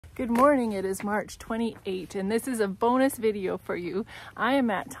Good morning, it is March 28th, and this is a bonus video for you. I am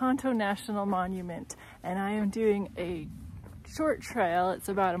at Tonto National Monument, and I am doing a short trail. It's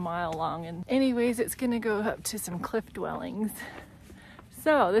about a mile long, and anyways, it's gonna go up to some cliff dwellings.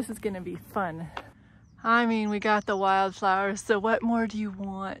 So this is gonna be fun. I mean, we got the wildflowers, so what more do you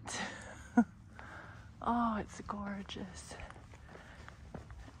want? Oh, it's gorgeous.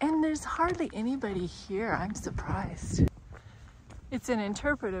 And there's hardly anybody here. I'm surprised. It's an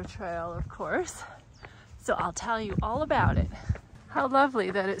interpretive trail, of course, so I'll tell you all about it. How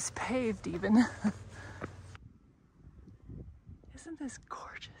lovely that it's paved even. Isn't this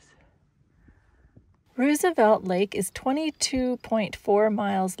gorgeous? Roosevelt Lake is 22.4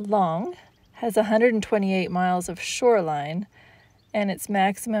 miles long, has 128 miles of shoreline, and its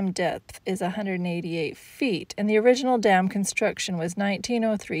maximum depth is 188 feet. And the original dam construction was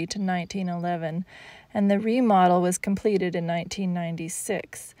 1903 to 1911, and the remodel was completed in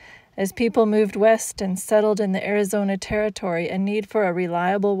 1996. As people moved west and settled in the Arizona Territory, a need for a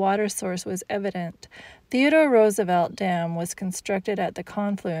reliable water source was evident. Theodore Roosevelt Dam was constructed at the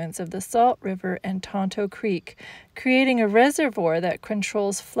confluence of the Salt River and Tonto Creek, creating a reservoir that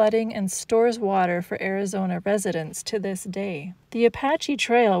controls flooding and stores water for Arizona residents to this day. The Apache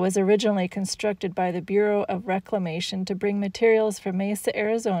Trail was originally constructed by the Bureau of Reclamation to bring materials from Mesa,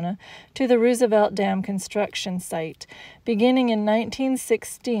 Arizona to the Roosevelt Dam construction site. Beginning in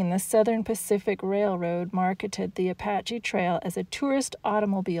 1916, the Southern Pacific Railroad marketed the Apache Trail as a tourist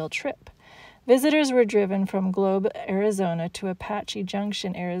automobile trip. Visitors were driven from Globe, Arizona to Apache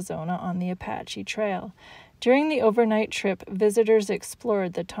Junction, Arizona on the Apache Trail. During the overnight trip, visitors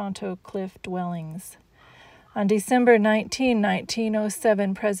explored the Tonto Cliff dwellings. On December 19,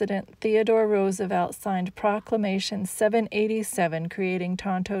 1907, President Theodore Roosevelt signed Proclamation 787 creating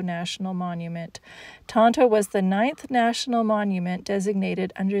Tonto National Monument. Tonto was the 9th national monument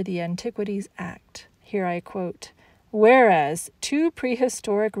designated under the Antiquities Act. Here I quote, "Whereas two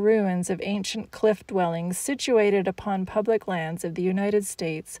prehistoric ruins of ancient cliff dwellings situated upon public lands of the United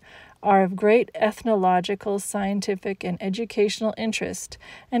States are of great ethnological, scientific, and educational interest,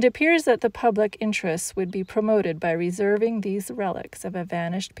 and appears that the public interests would be promoted by reserving these relics of a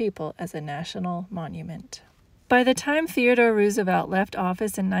vanished people as a national monument." By the time Theodore Roosevelt left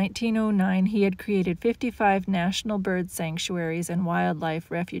office in 1909, he had created 55 national bird sanctuaries and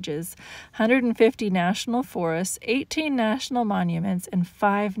wildlife refuges, 150 national forests, 18 national monuments, and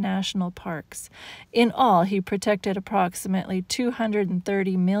 5 national parks. In all, he protected approximately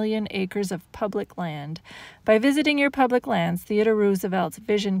 230 million acres of public land. By visiting your public lands, Theodore Roosevelt's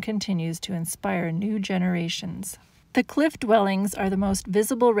vision continues to inspire new generations. The cliff dwellings are the most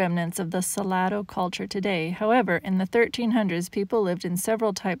visible remnants of the Salado culture today. However, in the 1300s, people lived in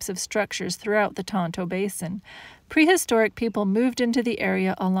several types of structures throughout the Tonto Basin. Prehistoric people moved into the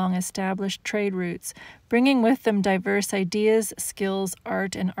area along established trade routes, bringing with them diverse ideas, skills,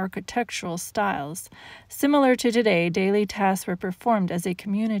 art, and architectural styles. Similar to today, daily tasks were performed as a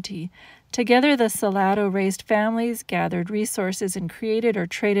community. Together, the Salado raised families, gathered resources, and created or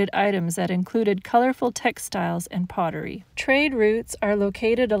traded items that included colorful textiles and pottery. Trade routes are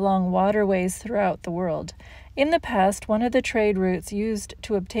located along waterways throughout the world. In the past, one of the trade routes used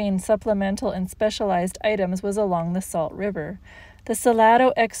to obtain supplemental and specialized items was along the Salt River. The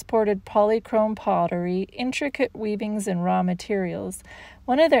Salado exported polychrome pottery, intricate weavings, and raw materials.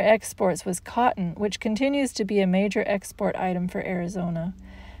 One of their exports was cotton, which continues to be a major export item for Arizona.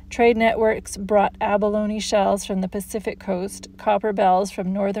 Trade networks brought abalone shells from the Pacific coast, copper bells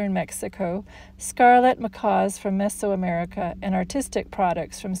from northern Mexico, scarlet macaws from Mesoamerica, and artistic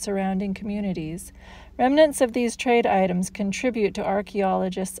products from surrounding communities. Remnants of these trade items contribute to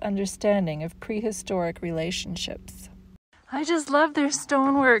archaeologists' understanding of prehistoric relationships. I just love their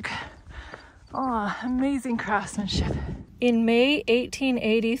stonework. Oh, amazing craftsmanship. In May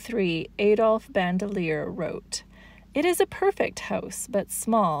 1883, Adolphe Bandelier wrote, "It is a perfect house, but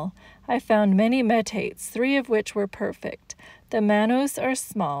small. I found many metates, 3 of which were perfect. The manos are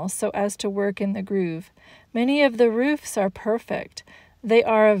small, so as to work in the groove. Many of the roofs are perfect. They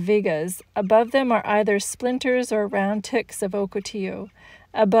are of vigas. Above them are either splinters or round ticks of ocotillo.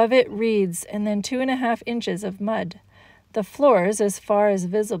 Above it reeds, and then 2½ inches of mud. The floors, as far as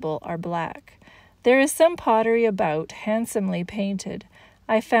visible, are black. There is some pottery about, handsomely painted.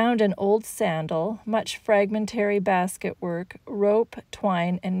 I found an old sandal, much fragmentary basket work, rope,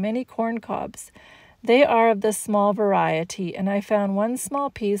 twine, and many corn cobs. They are of the small variety, and I found one small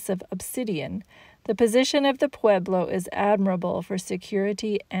piece of obsidian. The position of the pueblo is admirable for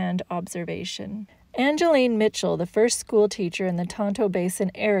security and observation." Angeline Mitchell, the first school teacher in the Tonto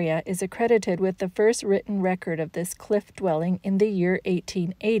Basin area, is accredited with the first written record of this cliff dwelling in the year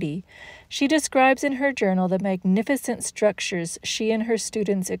 1880. She describes in her journal the magnificent structures she and her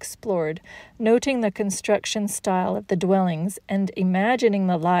students explored, noting the construction style of the dwellings and imagining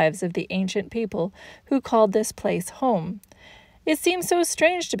the lives of the ancient people who called this place home. It seems so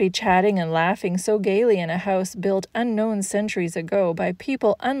strange to be chatting and laughing so gaily in a house built unknown centuries ago by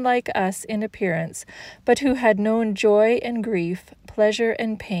people unlike us in appearance, but who had known joy and grief, pleasure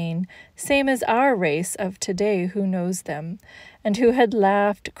and pain, same as our race of today who knows them, and who had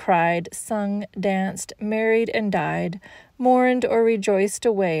laughed, cried, sung, danced, married and died, mourned or rejoiced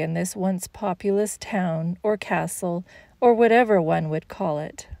away in this once populous town or castle, or whatever one would call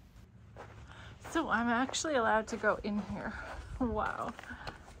it. So I'm actually allowed to go in here. Wow.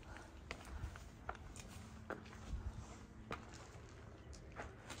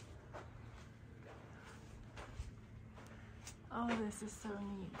 Oh, this is so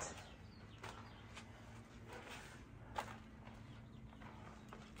neat.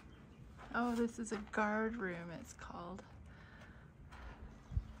 Oh, this is a guard room, it's called.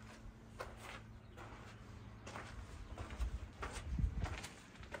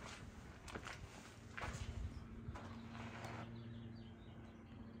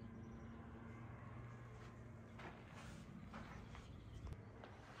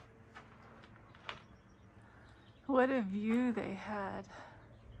 What a view they had.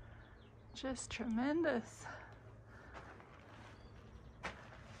 Just tremendous.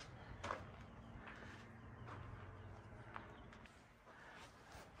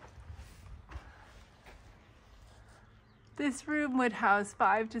 This room would house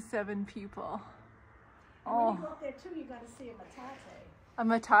 5 to 7 people. Oh. When you go up there too, you got to see a metate. A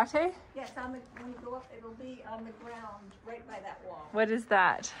metate? Yes, when you go up, it'll be on the ground right by that wall. What is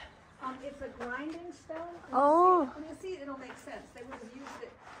that? It's a grinding stone. Oh. When you see it, it'll make sense. They would have used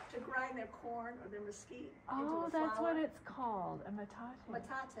it to grind their corn or their mesquite into Oh, a that's flour. what it's called, a metate.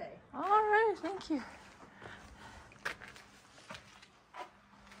 Metate. All right, thank you.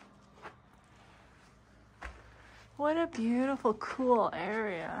 What a beautiful, cool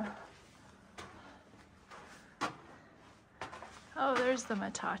area. Oh, there's the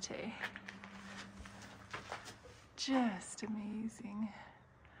metate. Just amazing.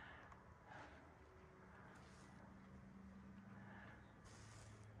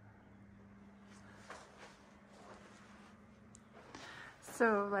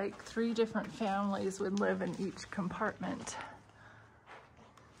 So, like 3 different families would live in each compartment.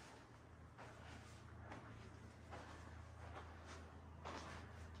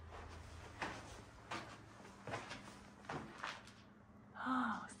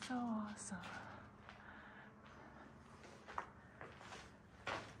 Oh, so awesome.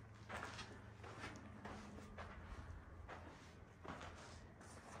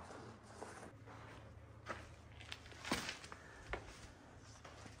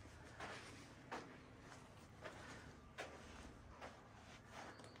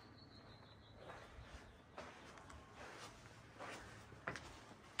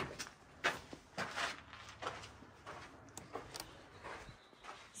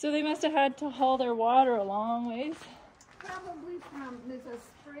 So they must have had to haul their water a long ways. Probably there's a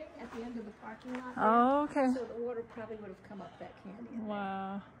spring at the end of the parking lot there. Oh, okay. So the water probably would have come up that canyon.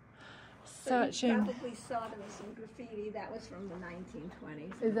 Wow. Such you probably saw there was some graffiti. That was from the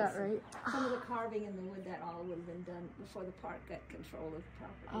 1920s. Is that right? Some of the carving in the wood, that all would have been done before the park got control of the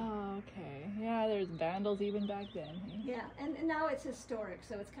property. Oh, okay. Yeah, there's vandals even back then. Hey? Yeah, and now it's historic,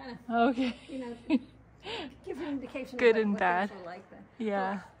 so it's kind of, okay. you know, give you an indication Good of and what bad. things were like then.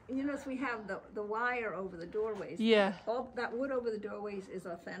 Yeah. Well, you notice we have the wire over the doorways. Yeah. All that wood over the doorways is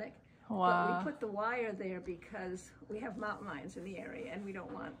authentic. Wow. But we put the wire there because we have mountain lions in the area, and we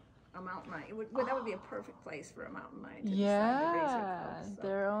don't want a mountain lion. That would be a perfect place for a mountain lion to decide to raise her cubs, so.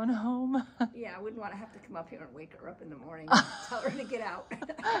 Their own home. Yeah, I wouldn't want to have to come up here and wake her up in the morning and tell her to get out.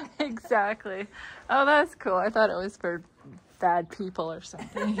 Exactly. Oh, that's cool. I thought it was for bad people or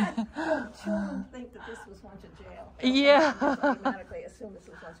something. Children think that this was once a jail. Yeah. Just automatically assume this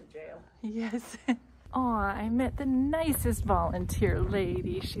was once a jail. Yes. Oh, I met the nicest volunteer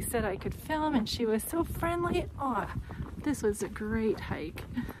lady. She said I could film and she was so friendly. Oh, this was a great hike.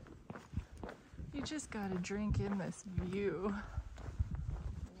 You just gotta drink in this view.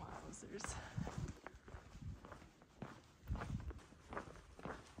 Wowzers.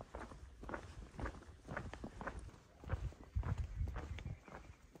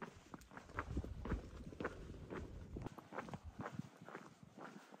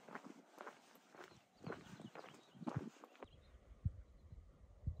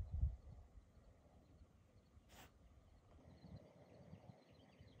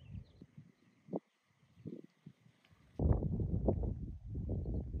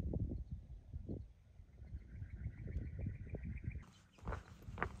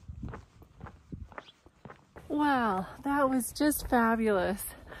 Wow, that was just fabulous.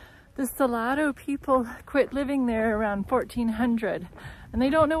 The Salado people quit living there around 1400 and they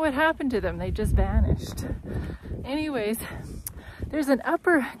don't know what happened to them. They just vanished. Anyways, there's an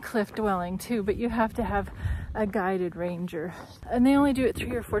upper cliff dwelling too, but you have to have a guided ranger. And they only do it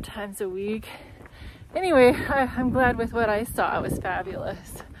 3 or 4 times a week. Anyway, I'm glad with what I saw. It was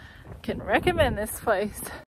fabulous. Can recommend this place.